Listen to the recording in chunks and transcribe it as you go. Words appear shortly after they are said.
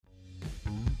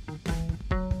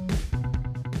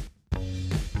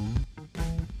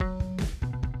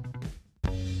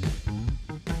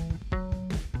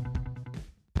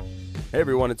Hey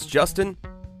everyone, it's Justin.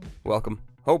 Welcome.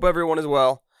 Hope everyone is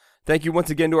well. Thank you once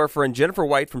again to our friend Jennifer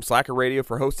White from Slacker Radio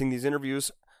for hosting these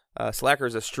interviews. Slacker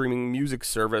is a streaming music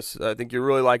service. I think you'll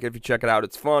really like it if you check it out.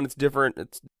 It's fun, it's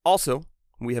different. Also,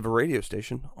 we have a radio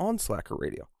station on Slacker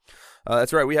Radio.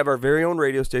 That's right, we have our very own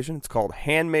radio station. It's called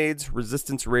Handmaid's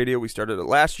Resistance Radio. We started it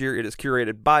last year. It is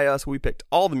curated by us. We picked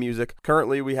all the music.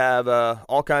 Currently, we have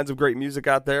all kinds of great music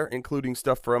out there, including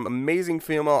stuff from amazing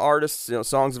female artists,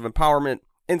 songs of empowerment,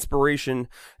 inspiration,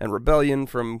 and rebellion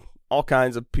from all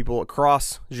kinds of people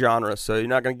across genres. So you're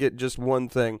not going to get just one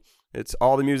thing. It's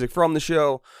all the music from the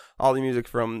show, all the music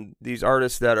from these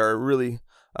artists that are really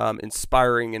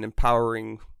inspiring and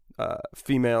empowering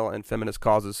female and feminist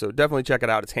causes. So definitely check it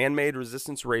out. It's Handmaid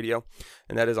Resistance Radio,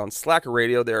 and that is on Slacker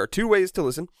Radio. There are two ways to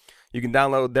listen. You can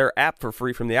download their app for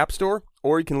free from the App Store,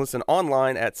 or you can listen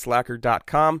online at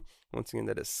slacker.com. Once again,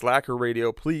 that is Slacker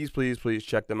Radio. Please, please, please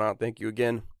check them out. Thank you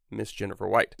again, Miss Jennifer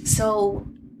White. So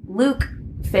Luke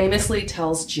famously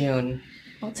tells June,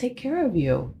 "I'll take care of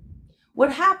you."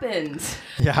 What happened?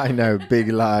 Yeah, I know.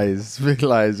 Big lies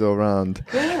all around.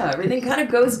 Yeah, everything kind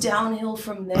of goes downhill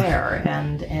from there.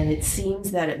 And it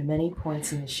seems that at many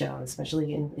points in the show,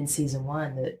 especially in season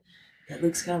one, that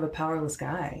Luke's kind of a powerless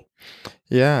guy.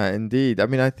 Yeah, indeed. I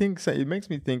mean, I think so. It makes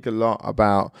me think a lot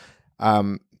about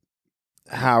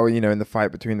how, in the fight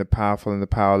between the powerful and the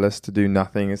powerless, to do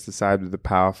nothing is to side with the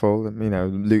powerful.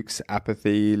 Luke's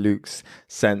apathy, Luke's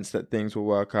sense that things will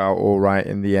work out all right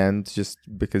in the end, just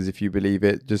because if you believe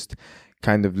it, just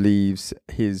kind of leaves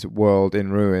his world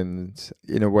in ruins.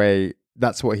 In a way,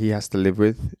 that's what he has to live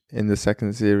with in the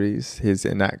second series, his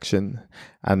inaction,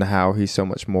 and how he's so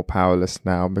much more powerless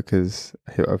now because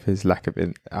of his lack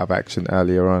of action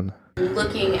earlier on.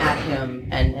 Looking at him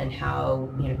and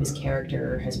how his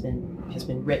character has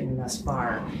been written thus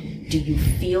far, do you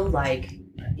feel like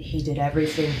he did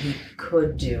everything he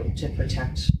could do to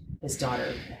protect his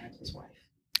daughter and his wife?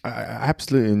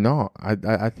 Absolutely not.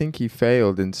 I think he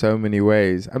failed in so many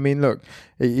ways. I mean, look,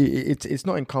 it's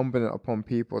not incumbent upon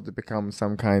people to become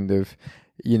some kind of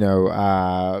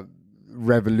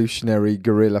revolutionary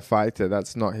guerrilla fighter.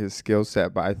 That's not his skill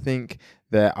set. But I think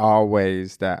there are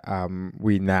ways that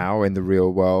we now in the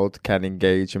real world can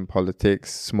engage in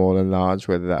politics, small and large,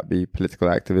 whether that be political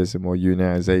activism or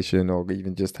unionization, or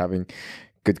even just having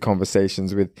good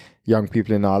conversations with young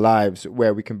people in our lives,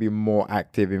 where we can be more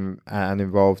active and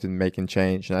involved in making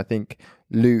change. And I think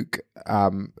Luke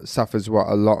suffers what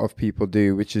a lot of people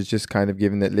do, which is just kind of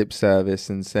giving it lip service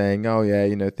and saying, "Oh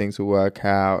yeah, things will work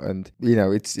out." And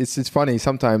it's funny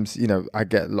sometimes. I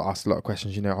get asked a lot of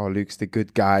questions. "Oh, Luke's the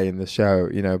good guy in the show,"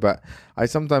 but I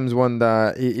sometimes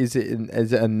wonder: is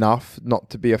it enough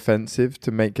not to be offensive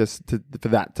to make for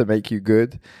that to make you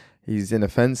good? He's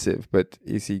inoffensive, but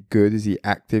is he good? Is he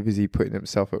active? Is he putting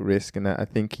himself at risk? And I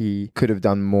think he could have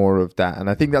done more of that. And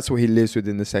I think that's what he lives with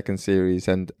in the second series.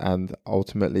 And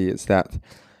ultimately, it's that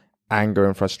anger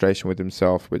and frustration with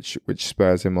himself, which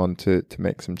spurs him on to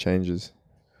make some changes.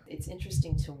 It's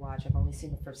interesting to watch. I've only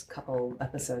seen the first couple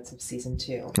episodes of season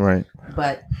 2. Right.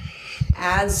 But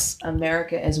as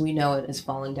America, as we know it, is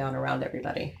falling down around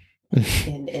everybody,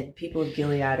 and people of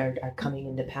Gilead are coming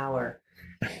into power,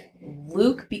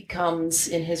 Luke becomes,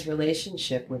 in his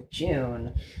relationship with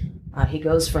June, he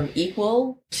goes from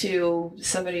equal to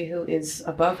somebody who is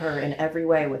above her in every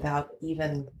way without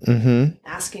even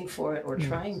asking for it or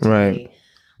trying to be.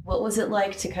 What was it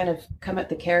like to kind of come at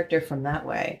the character from that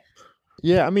way?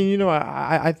 Yeah, I mean,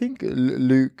 I think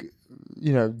Luke,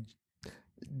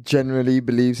 generally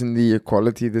believes in the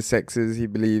equality of the sexes. He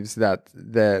believes that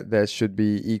there should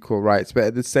be equal rights. But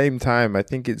at the same time, I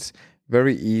think it's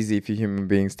very easy for human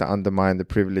beings to undermine the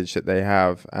privilege that they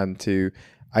have and to,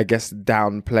 I guess,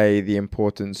 downplay the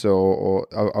importance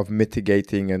of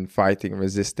mitigating and fighting and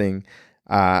resisting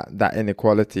that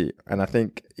inequality. And I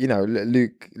think,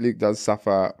 Luke does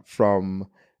suffer from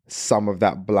some of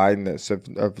that blindness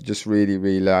of just really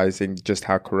realizing just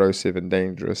how corrosive and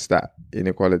dangerous that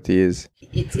inequality is.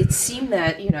 It seemed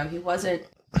that, he wasn't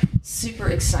super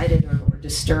excited or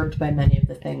disturbed by many of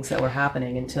the things that were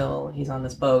happening until he's on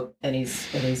this boat and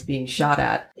he's being shot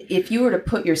at. If you were to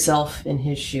put yourself in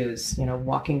his shoes,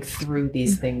 walking through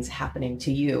these things happening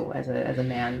to you as a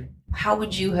man, how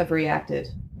would you have reacted?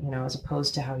 As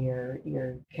opposed to how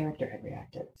your character had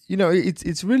reacted.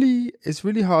 It's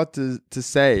really hard to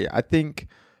say. I think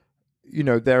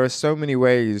there are so many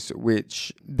ways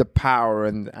which the power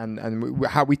and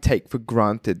how we take for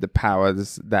granted the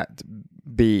powers that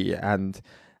be and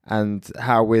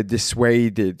how we're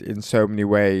dissuaded in so many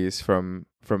ways from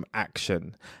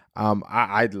action.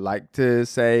 I'd like to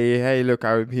say, hey, look,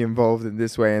 I would be involved in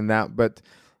this way and that, but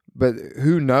But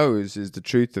who knows is the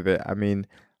truth of it. I mean,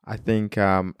 I think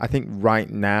right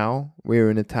now we're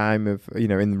in a time of,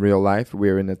 in real life,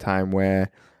 we're in a time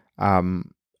where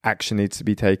action needs to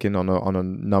be taken on a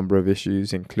number of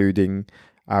issues, including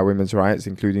women's rights,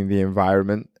 including the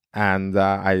environment. And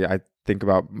I think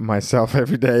about myself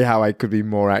every day, how I could be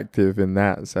more active in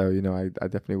that. So, I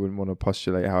definitely wouldn't want to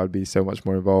postulate how I'd be so much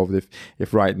more involved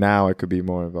if right now I could be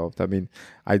more involved. I mean,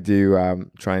 I do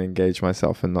try and engage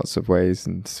myself in lots of ways,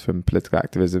 and from political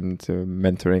activism to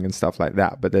mentoring and stuff like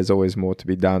that. But there's always more to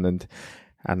be done.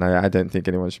 And I don't think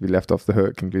anyone should be left off the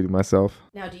hook, including myself.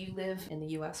 Now, do you live in the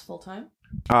U.S. full time?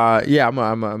 Yeah,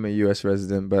 I'm a US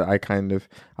resident, but I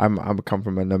come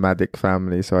from a nomadic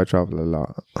family, so I travel a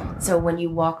lot. So when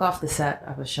you walk off the set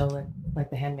of a show like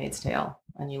The Handmaid's Tale,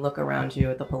 and you look around you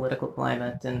at the political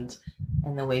climate and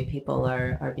the way people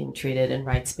are being treated and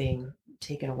rights being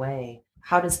taken away,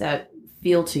 how does that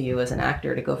feel to you as an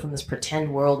actor to go from this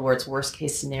pretend world where it's worst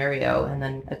case scenario, and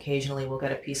then occasionally we'll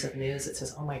get a piece of news that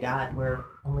says, oh my God, we're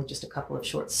only just a couple of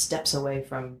short steps away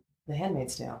from The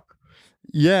Handmaid's Tale?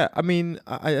 Yeah, I mean,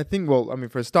 I think,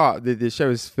 for a start, the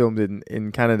show is filmed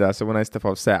in Canada, so when I step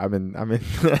off set, I'm in I'm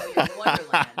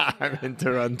in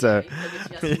Toronto.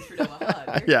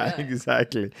 Yeah,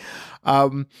 exactly.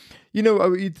 To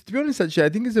be honest, actually, I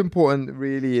think it's important,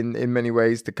 really, in many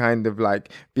ways, to kind of like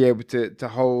be able to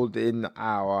hold in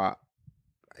our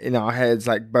heads,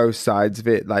 like, both sides of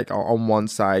it. Like, on one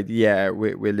side, yeah,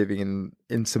 we're living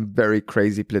in some very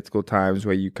crazy political times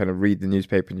where you kind of read the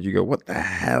newspaper and you go, what the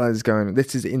hell is going on?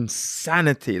 This is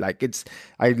insanity. Like,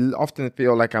 I often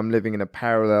feel like I'm living in a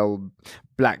parallel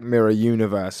Black Mirror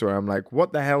universe where I'm like,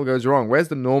 what the hell goes wrong? Where's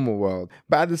the normal world?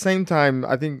 But at the same time,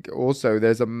 I think also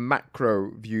there's a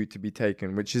macro view to be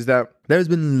taken, which is that there's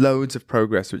been loads of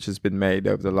progress which has been made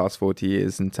over the last 40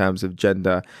 years in terms of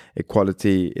gender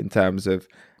equality, in terms of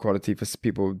equality for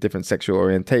people with different sexual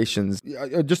orientations,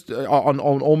 just on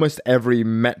almost every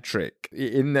metric.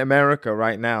 In America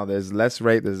right now, there's less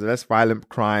rape, there's less violent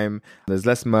crime, there's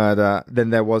less murder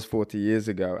than there was 40 years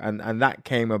ago. And that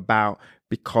came about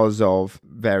because of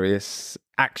various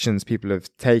actions people have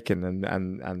taken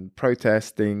and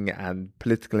protesting and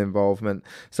political involvement.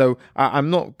 So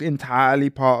I'm not entirely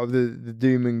part of the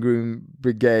doom and gloom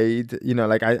brigade.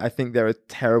 I think there are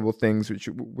terrible things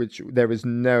which there is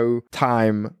no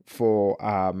time for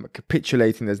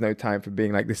capitulating. There's no time for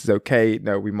being like, this is okay.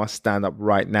 No, we must stand up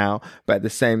right now. But at the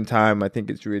same time, I think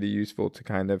it's really useful to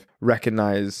kind of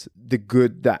recognize the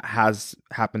good that has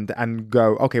happened and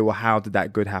go, okay, well, how did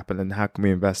that good happen, and how can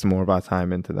we invest more of our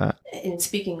time into that? And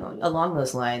speaking along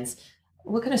those lines,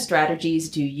 what kind of strategies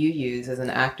do you use as an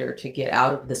actor to get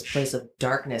out of this place of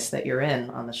darkness that you're in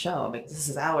on the show? Because this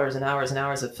is hours and hours and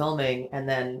hours of filming, and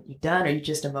then you're done. Are you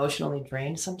just emotionally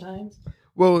drained sometimes?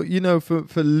 Well,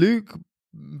 for Luke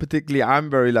particularly, I'm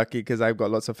very lucky because I've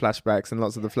got lots of flashbacks, and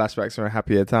lots of the flashbacks are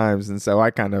happier times. And so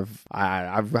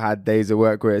I've had days of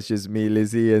work where it's just me,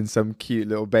 Lizzie, and some cute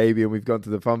little baby, and we've gone to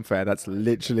the fun fair. That's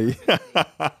literally...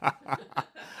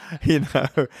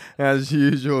 as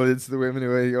usual, it's the women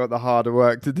who have got the harder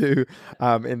work to do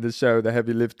in the show, the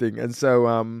heavy lifting. And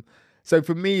so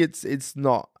for me, it's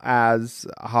not as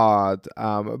hard.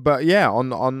 But yeah,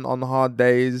 on hard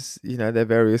days, there are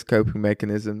various coping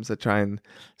mechanisms. I try and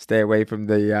stay away from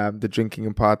the drinking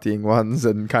and partying ones,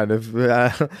 and kind of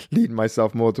lead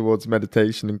myself more towards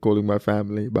meditation and calling my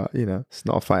family. But it's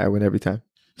not a fight I win every time.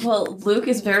 Well, Luke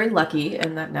is very lucky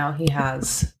in that now he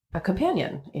has a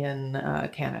companion in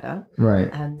Canada. Right.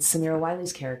 And Samira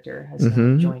Wiley's character has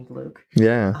joined Luke.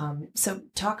 Yeah. So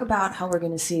talk about how we're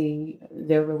going to see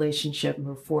their relationship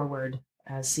move forward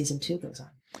as season 2 goes on.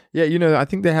 Yeah, I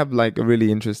think they have like a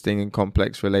really interesting and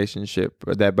complex relationship.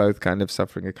 They're both kind of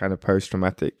suffering a kind of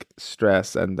post-traumatic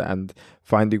stress and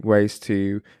finding ways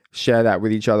to share that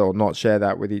with each other or not share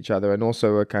that with each other, and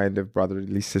also a kind of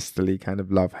brotherly, sisterly kind of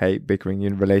love-hate bickering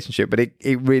in relationship. But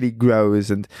it really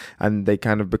grows, and they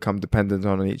kind of become dependent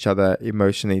on each other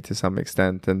emotionally to some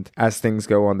extent. And as things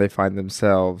go on, they find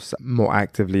themselves more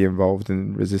actively involved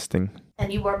in resisting.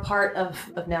 And you are part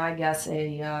of now, I guess,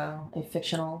 a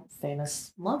fictional,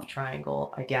 famous love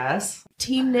triangle, I guess.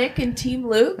 Team Nick and Team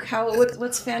Luke.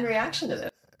 What's fan reaction to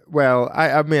this? Well,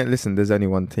 I mean, listen, there's only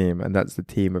one team, and that's the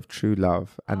team of true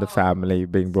love and the family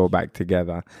being brought back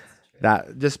together.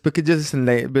 That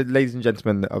but ladies and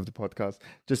gentlemen of the podcast,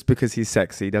 just because he's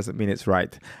sexy doesn't mean it's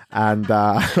right. And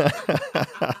I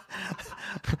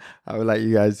would like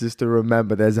you guys just to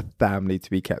remember there's a family to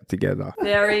be kept together.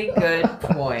 Very good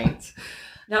point.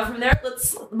 Now from there,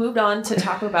 let's move on to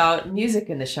talk about music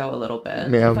in the show a little bit.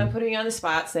 Yeah. If I'm putting you on the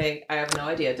spot, say, I have no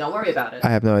idea. Don't worry about it. I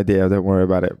have no idea. Don't worry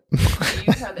about it. Do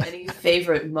you have any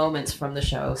favorite moments from the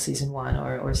show, season 1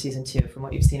 or season 2, from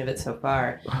what you've seen of it so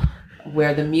far,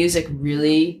 where the music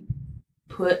really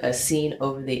put a scene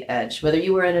over the edge, whether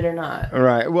you were in it or not?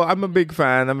 Right. Well, I'm a big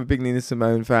fan. I'm a big Nina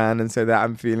Simone fan, and so that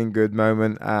I'm feeling good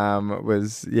moment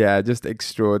was just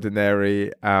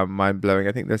extraordinary, mind blowing.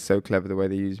 I think they're so clever the way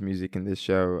they use music in this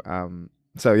show.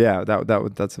 So yeah,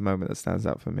 that's a moment that stands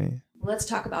out for me. Let's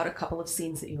talk about a couple of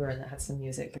scenes that you were in that had some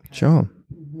music. That Sure.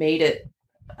 Made it.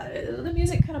 The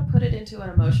music kind of put it into an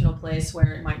emotional place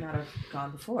where it might not have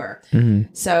gone before.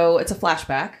 Mm-hmm. So it's a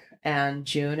flashback. And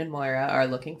June and Moira are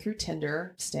looking through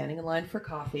Tinder, standing in line for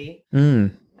coffee,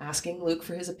 asking Luke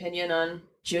for his opinion on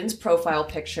June's profile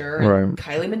picture. And Right.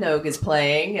 Kylie Minogue is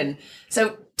playing. And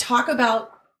so talk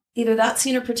about either that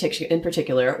scene in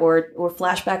particular or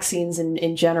flashback scenes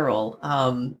in general.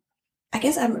 I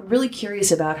guess I'm really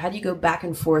curious about how do you go back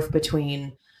and forth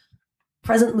between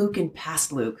present Luke and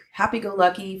past Luke?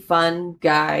 Happy-go-lucky, fun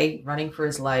guy running for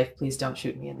his life. Please don't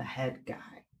shoot me in the head guy.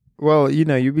 Well,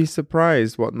 you'd be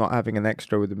surprised what not having an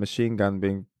extra with a machine gun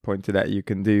being pointed at you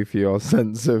can do for your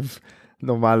sense of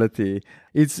normality.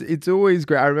 It's always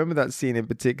great. I remember that scene in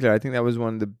particular. I think that was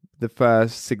one of the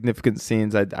first significant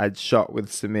scenes I'd shot with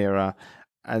Samira.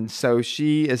 And so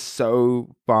she is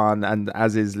so fun, and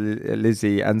as is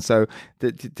Lizzie. And so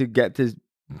to get to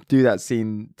do that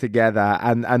scene together,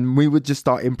 and we would just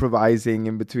start improvising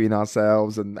in between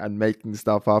ourselves and making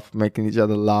stuff up, making each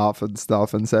other laugh and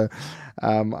stuff. And so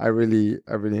I really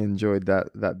enjoyed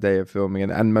that day of filming,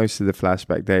 and most of the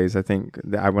flashback days. I think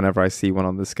that whenever I see one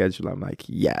on the schedule, I'm like,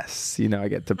 yes, I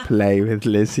get to play with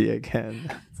Lizzie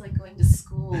again. It's like going to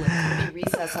school and having to be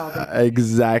recess all day.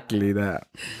 Exactly that.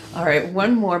 All right,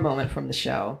 one more moment from the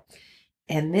show.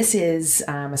 And this is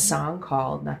a song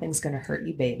called Nothing's Gonna Hurt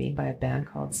You Baby by a band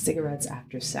called Cigarettes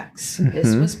After Sex. Mm-hmm.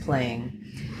 This was playing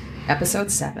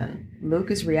episode 7. Luke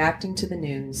is reacting to the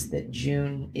news that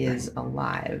June is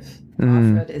alive.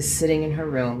 Offred is sitting in her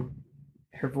room.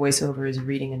 Her voiceover is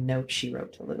reading a note she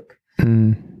wrote to Luke.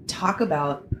 Talk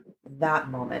about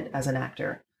that moment as an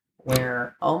actor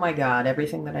where, oh my God,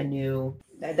 everything that I knew,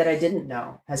 that I didn't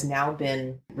know, has now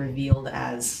been revealed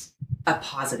as a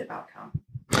positive outcome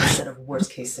instead of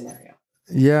worst case scenario.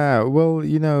 Yeah, well,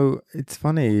 it's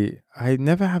funny. I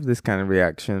never have this kind of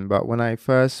reaction, but when I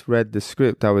first read the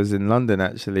script, I was in London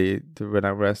actually. When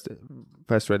I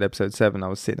first read episode 7, I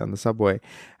was sitting on the subway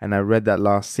and I read that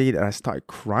last scene and I started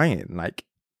crying, like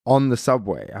on the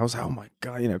subway. I was like, oh my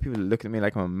God, people are looking at me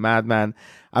like I'm a madman.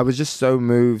 I was just so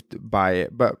moved by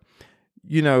it. But,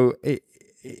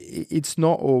 it's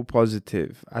not all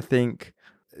positive. I think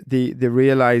the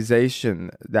realization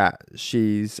that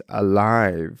she's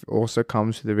alive also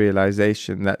comes to the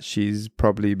realization that she's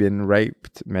probably been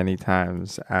raped many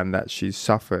times and that she's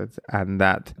suffered, and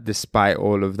that despite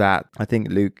all of that, I think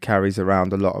Luke carries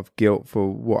around a lot of guilt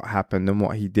for what happened and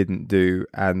what he didn't do.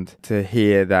 And to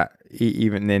hear that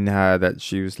even in her that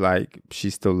she was like,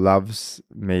 she still loves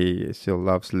me, still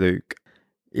loves Luke,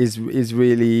 is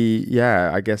really,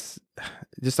 I guess,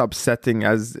 just upsetting.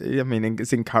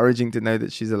 It's encouraging to know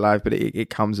that she's alive, but it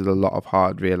comes with a lot of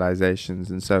hard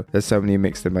realizations. And so there's so many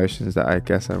mixed emotions that I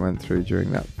guess I went through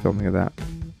during that filming of that.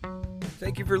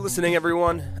 Thank you for listening,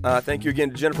 everyone. Thank you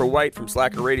again to Jennifer White from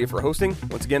Slacker Radio for hosting.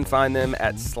 Once again, find them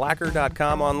at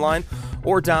slacker.com online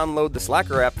or download the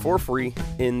Slacker app for free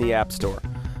in the App Store.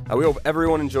 We hope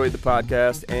everyone enjoyed the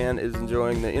podcast and is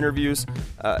enjoying the interviews.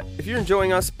 If you're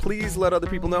enjoying us, please let other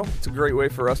people know. It's a great way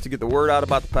for us to get the word out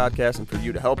about the podcast and for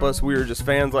you to help us. We are just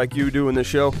fans like you doing this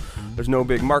show. There's no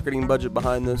big marketing budget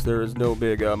behind this. There is no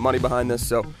big money behind this.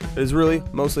 So it is really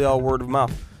mostly all word of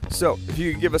mouth. So if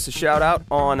you could give us a shout out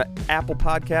on Apple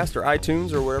Podcast or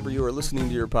iTunes or wherever you are listening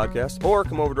to your podcast, or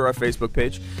come over to our Facebook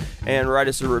page and write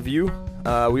us a review,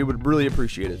 we would really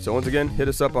appreciate it. So once again, hit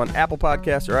us up on Apple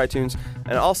Podcasts or iTunes.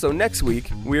 And also next week,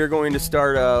 we are going to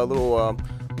start a little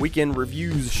weekend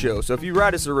reviews show. So if you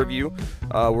write us a review,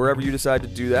 wherever you decide to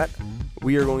do that,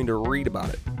 we are going to read about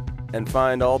it and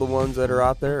find all the ones that are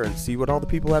out there and see what all the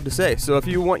people have to say. So if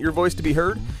you want your voice to be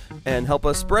heard and help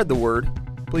us spread the word,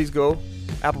 please go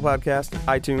Apple Podcasts,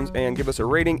 iTunes, and give us a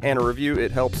rating and a review.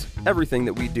 It helps everything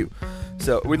that we do.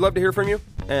 So we'd love to hear from you.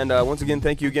 And once again,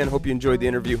 thank you again. Hope you enjoyed the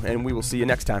interview, and we will see you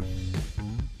next time.